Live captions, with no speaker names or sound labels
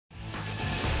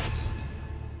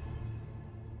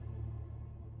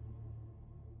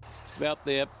About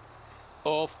there.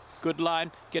 Off. Good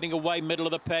line, getting away middle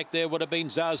of the pack there would have been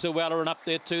Zazuela, and up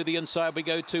there to the inside we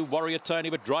go to Warrior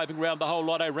Tony, but driving around the whole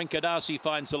lot, Arinka Darcy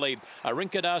finds the lead.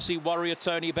 Arinka Darcy, Warrior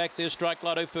Tony back there, Strike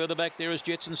Lotto further back there is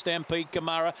Jetson Stampede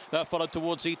Kamara. They're followed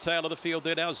towards the tail of the field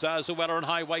there now, Zazuela and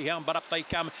Highway Hound, but up they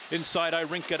come inside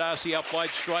Arinka Darcy, up wide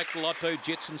Strike Lotto,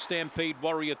 Jetson Stampede,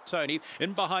 Warrior Tony.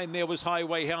 In behind there was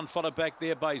Highway Hound, followed back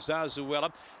there by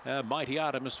Zazuela. Mighty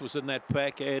Artemis was in that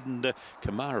pack, and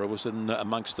Kamara was in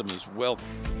amongst them as well.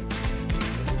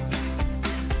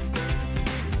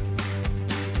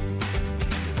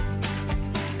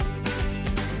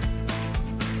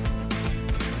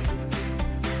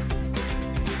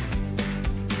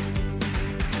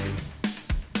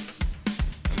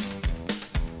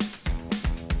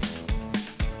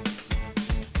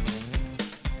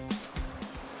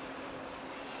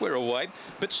 We're away.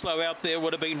 Bit slow out there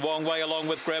would have been Wong Wei along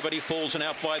with Gravity Falls, and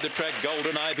out by the track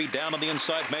Golden Ivy down on the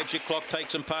inside. Magic Clock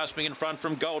takes him past me in front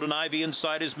from Golden Ivy.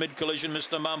 Inside is Mid Collision.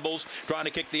 Mr. Mumbles trying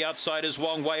to kick the outside is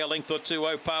Wong Wei, a length or two.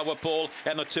 Power Paul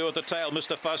and the two at the tail.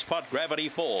 Mr. Fusspot, Gravity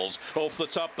Falls. Off the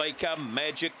top they come.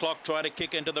 Magic Clock trying to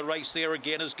kick into the race there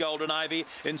again is Golden Ivy.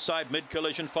 Inside Mid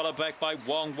Collision, followed back by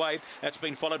Wong Wei. That's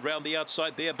been followed round the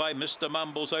outside there by Mr.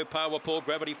 Mumbles. Power Paul,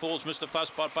 Gravity Falls, Mr.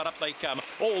 Fusspot, but up they come.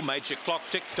 All Magic Clock,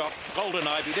 tick tock, Golden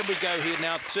Ivy. Then we go here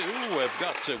now to, we've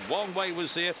got Wong Wei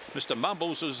was there, Mr.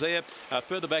 Mumbles was there,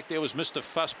 further back there was Mr.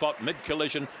 Fusspot. Mid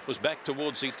Collision was back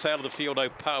towards the tail of the field,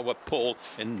 Power Paul,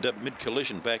 and Mid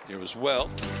Collision back there as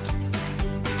well.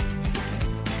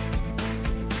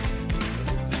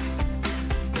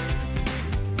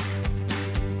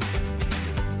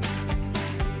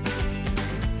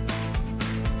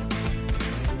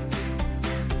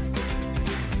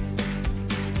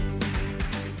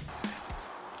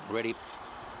 Ready.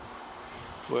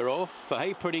 We're off.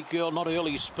 Hey Pretty Girl, not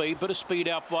early speed, but a speed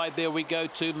out wide. There we go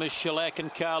to Miss Shellac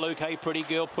and Carluke. Hey Pretty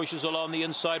Girl pushes along the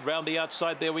inside, round the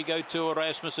outside. There we go to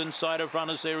Erasmus. Inside of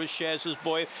runners there is Shaz's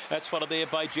Boy. That's followed there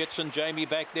by Jetson Jamie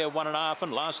back there 1.5.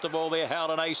 And last of all there,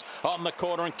 Howlin' Ace on the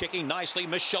corner and kicking nicely.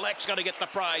 Miss Shellac's going to get the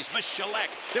prize. Miss Shellac.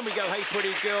 Then we go Hey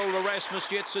Pretty Girl, Erasmus,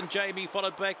 Jetson Jamie,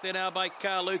 followed back there now by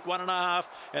Carluke 1.5.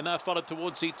 And they're followed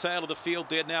towards the tail of the field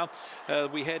there now.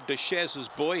 We had Shaz's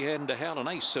Boy, and Howlin'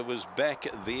 Ace was back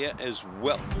there as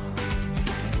well.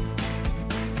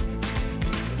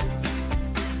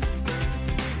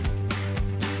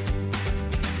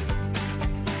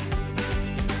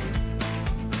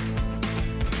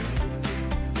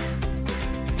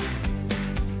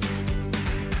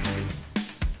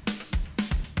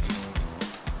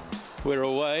 We're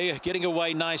away, getting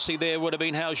away nicely there would have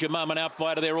been How's Your Mum, and out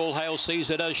wide of there All Hail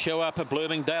Caesar does show up at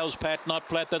Bloomingdale's Pat Not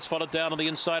Plat. That's followed down on the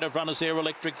inside of runners there.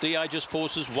 Electric DI just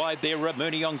forces wide there.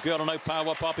 Mooney on Girl and No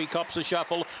Power Poppy cops a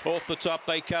shuffle. Off the top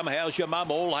they come. How's Your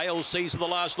Mum, All Hail Caesar the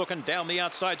last looking down the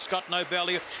outside. Scott No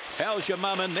Value, How's Your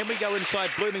Mum, and then we go inside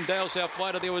Bloomingdale's. Out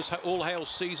wide of there was All Hail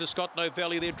Caesar. Scott No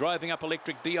Value there driving up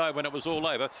Electric DI when it was all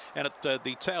over, and at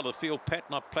the tail of the field Pat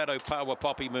Not Plateau Power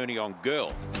Poppy Mooney on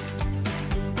Girl.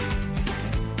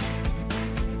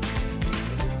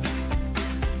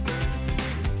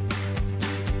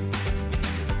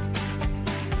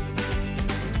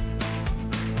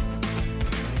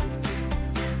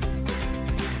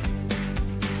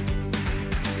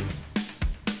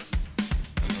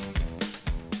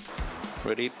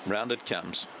 Ready, round it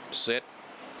comes. Set.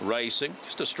 Racing,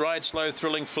 just a stride, slow,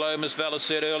 thrilling flow. Miss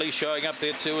Valicette early, showing up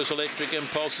there too as Electric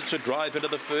Impulse. It's a drive into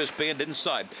the first bend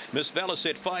inside. Miss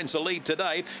Valicette finds the lead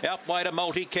today. Out wide a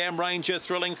Multicam Ranger,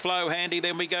 thrilling flow, handy.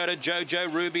 Then we go to Jojo,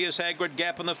 Rubius, Hagrid,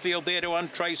 gap in the field there to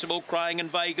Untraceable, Crying in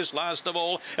Vegas. Last of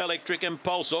all, Electric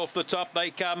Impulse. Off the top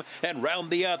they come, and round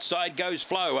the outside goes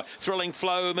Flow. Thrilling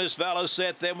flow, Miss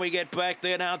Valicette. Then we get back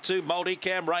there now to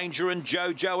Multicam Ranger and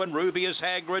Jojo and Rubius,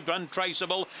 Hagrid,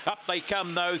 Untraceable. Up they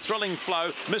come though, thrilling flow.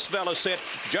 Miss Valicette,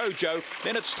 Jojo,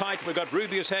 then it's tight. We've got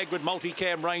Rubius, Hagrid,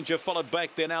 Multicam Ranger, followed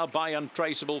back there now by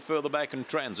Untraceable. Further back in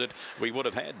transit, we would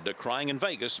have had Crying in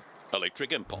Vegas,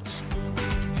 Electric Impulse.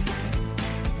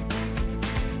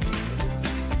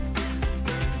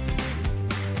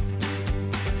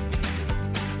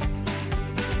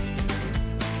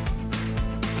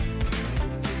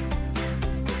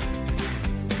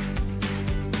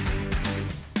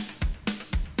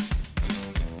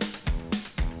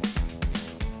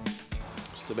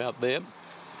 About there.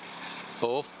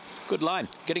 Off. Good line.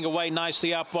 Getting away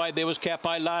nicely up wide. There was Cap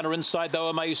Ilana inside, though.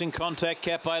 Amazing Contact.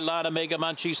 Cap Ilana, Mega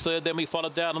Munchies third. Then we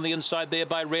followed down on the inside there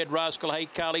by Red Rascal. Hey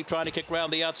Carly trying to kick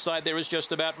round the outside. There is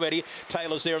just about ready.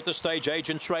 Taylor's there at the stage.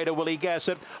 Agent Schrader, Willie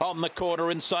Gassett on the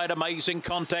corner inside. Amazing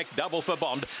Contact. Double for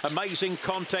Bond. Amazing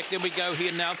Contact. Then we go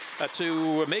here now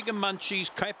to Mega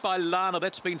Munchies. Cap Ilana.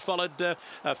 That's been followed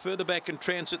further back in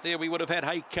transit there. We would have had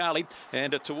Hey Carly.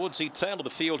 And towards the tail of the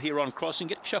field here on crossing.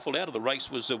 Getting shuffled out of the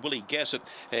race was Willie Gassett.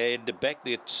 And back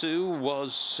there too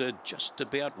was just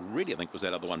about ready, I think, was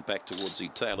that other one back towards the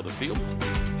tail of the field.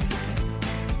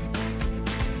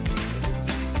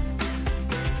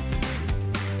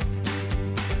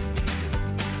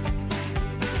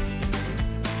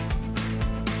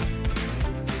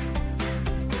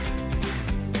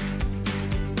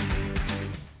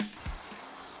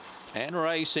 And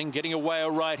racing, getting away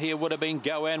right here would have been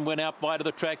Go and went out wide of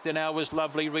the track. There now was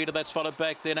Lovely Rita. That's followed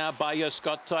back there now by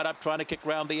Scott tied up, trying to kick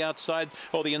round the outside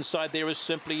or the inside. There is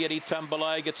Simply Yeti.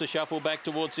 Tumbalai gets a shuffle back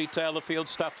towards the tail of the field.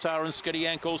 Stuffed Star and Skitty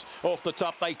Ankles off the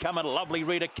top. They come and Lovely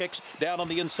Rita kicks down on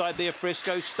the inside there.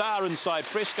 Fresco Star inside.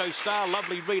 Fresco Star,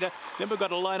 Lovely Rita. Then we've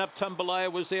got a line up.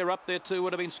 Tumbalai was there up there too.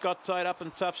 Would have been Scott tied up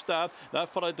and Tough Star. They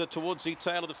followed towards the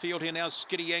tail of the field here now.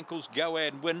 Skitty Ankles, Go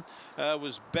and Win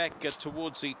was back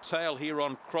towards the tail here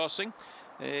on crossing.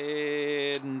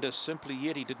 And Simply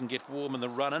Yeti didn't get warm in the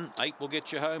run-in. 8 will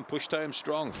get you home, pushed home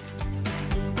strong.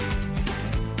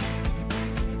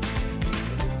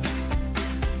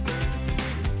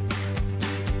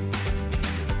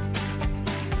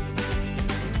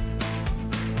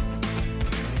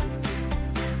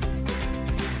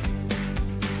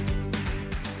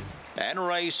 And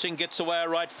racing gets away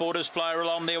right forward as Flyer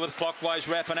along there with Clockwise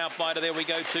wrapping out wider. There we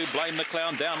go to Blame the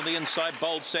Clown down to the inside.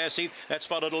 Bold Sassy. That's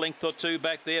followed a length or two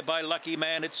back there by Lucky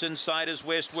Man. It's inside as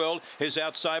Westworld. His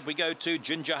outside we go to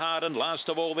Ginger Heart. And last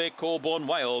of all there, Corborn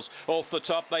Wales. Off the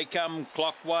top they come.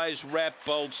 Clockwise wrap.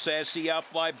 Bold Sassy out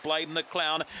wide. Blame the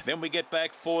Clown. Then we get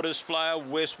back forward as Flyer.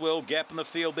 Westworld gap in the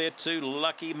field there to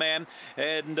Lucky Man.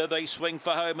 And they swing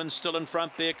for home. And still in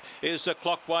front there is a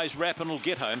Clockwise wrap and will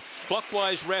get home.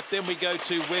 Clockwise wrap. Then we go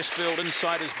to Westfield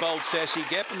inside his Bold Sassy.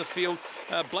 Gap in the field.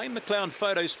 Blame the Clown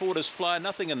photos forward as Flyer.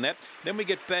 Nothing in that. Then we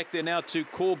get back there now to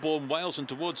Corborn Wales and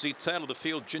towards the tail of the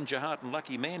field Ginger Heart and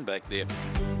Lucky Man back there.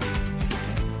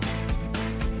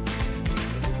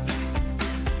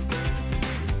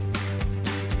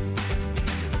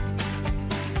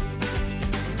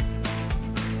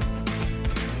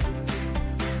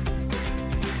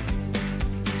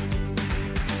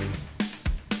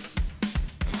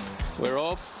 We're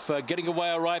off, getting away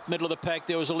all right, middle of the pack.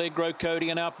 There was Allegro Cody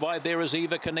and out wide there is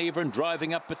Eva Kniever, and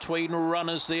driving up between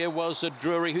runners there was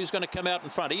Drury. Who's going to come out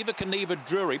in front? Eva Kniever,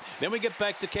 Drury. Then we get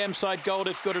back to Campside Gold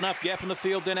if good enough. Gap in the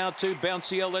field then out to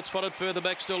Bouncy L. That's followed further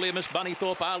back still there. Miss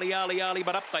Bunnythorpe, Ali,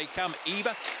 but up they come.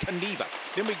 Eva Kniever.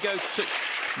 Then we go to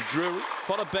Drury,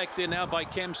 followed back there now by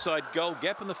Campside Gold.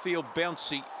 Gap in the field,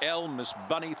 Bouncy L, Miss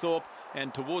Bunnythorpe.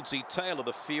 And towards the tail of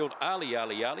the field, Ali,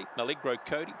 Allegro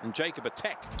Cody and Jacob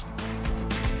Attack.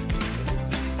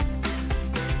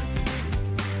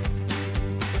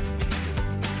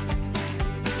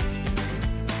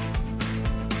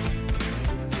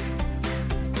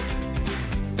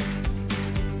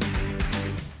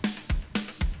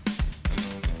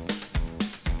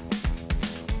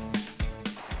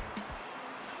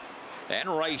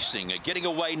 And racing, getting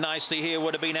away nicely here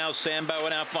would have been our Sambo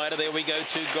and our fighter. There we go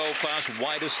to Gold Class.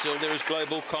 Wider still there is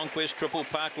Global Conquest. Triple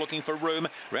Park looking for room.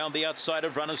 Round the outside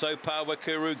of runners Opawa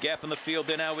Kuru. Gap in the field.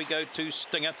 Then now we go to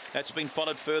Stinger. That's been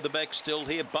followed further back still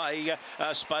here by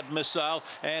Spud Missile.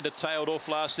 And tailed off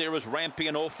last there is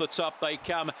Rampion. Off the top they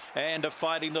come. And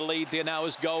fighting the lead there now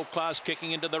is Gold Class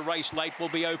kicking into the race. Late will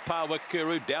be Opawa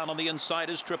Kuru. Down on the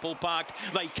inside is Triple Park.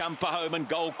 They come for home and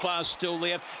Gold Class still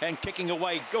there. And kicking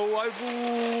away. Go over.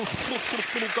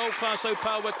 Gold Class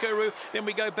Opawa Kuru. Then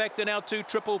we go back there now to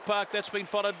Triple Park. That's been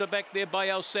followed back there by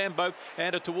El Sambo.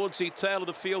 And towards the tail of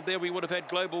the field there we would have had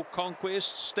Global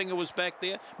Conquest. Stinger was back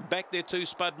there to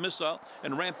Spud Missile.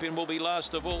 And Rampion will be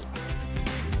last of all.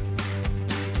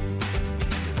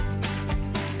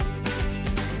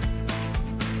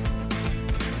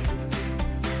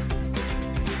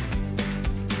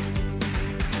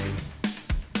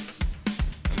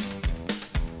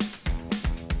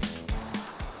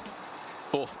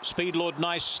 Off Speed Lord,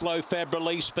 nice, slow,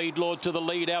 Fabrily. Speed Lord to the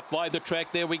lead out by the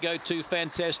track. There we go to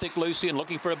Fantastic Lucy, and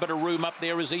looking for a bit of room up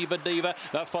there is Eva Diva.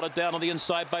 Followed down on the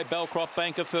inside by Belcroft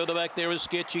Banker. Further back there is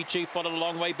Sketchy Chief, followed a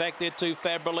long way back there to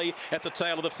Fabrily. At the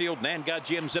tail of the field, Nangar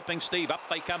Gem zipping Steve. Up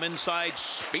they come inside,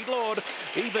 Speed Lord,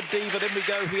 Eva Diva. Then we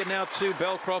go here now to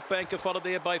Belcroft Banker, followed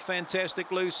there by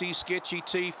Fantastic Lucy, Sketchy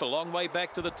Chief, a long way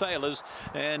back to the tailors.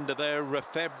 And they're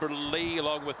Fabrily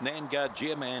along with Nangar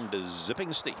Gem and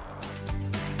Zipping Steve.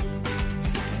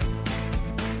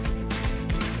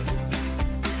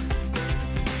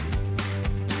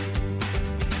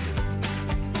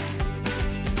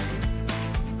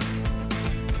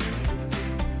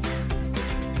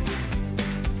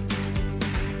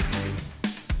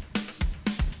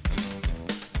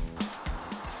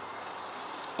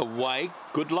 Away,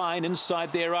 good line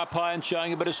inside there, up high and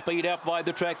showing a bit of speed out by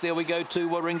the track. There we go to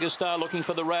Warringah Star, looking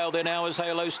for the rail there now is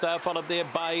Halo Star, followed there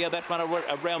by that one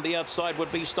around the outside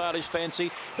would be Stylish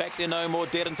Fancy. Back there, No More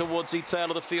Dead, and towards the tail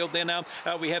of the field there now.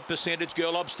 We have Percentage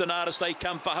Girl, Obstinatus, they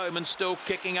come for home and still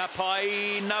kicking up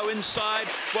high. No inside,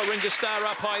 Warringah Star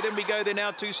up high. Then we go there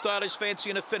now to Stylish Fancy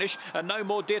and a finish. No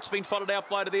More Dead's been followed out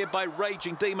by there by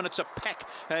Raging Demon. It's a pack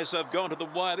as they've gone to the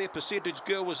wire there. Percentage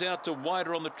Girl was out to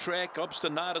wider on the track.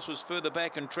 Obstinatus was further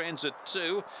back in transit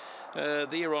too.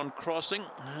 There on crossing.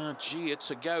 Gee,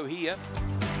 it's a go here.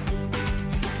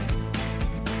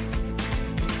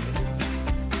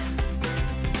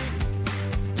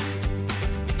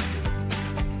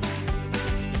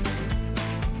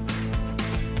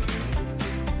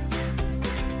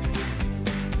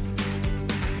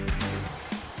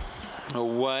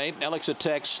 Away, Alex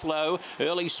Attack slow,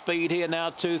 early speed here now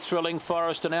to Thrilling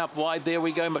Forest, and out wide there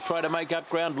we go, but try to make up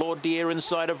ground. Lord Deer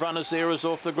inside of runners there is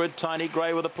off the grid. Tiny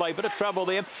Grey with a play, bit of trouble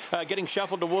there, getting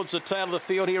shuffled towards the tail of the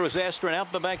field. Here is Astra, and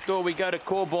out the back door we go to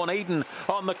Corborn Eden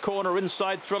on the corner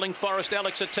inside Thrilling Forest.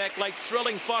 Alex Attack late,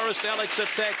 Thrilling Forest, Alex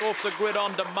Attack off the grid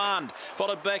on demand,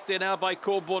 followed back there now by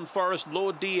Corborn Forest,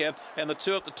 Lord Deer, and the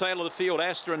two at the tail of the field,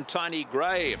 Astra and Tiny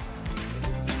Grey.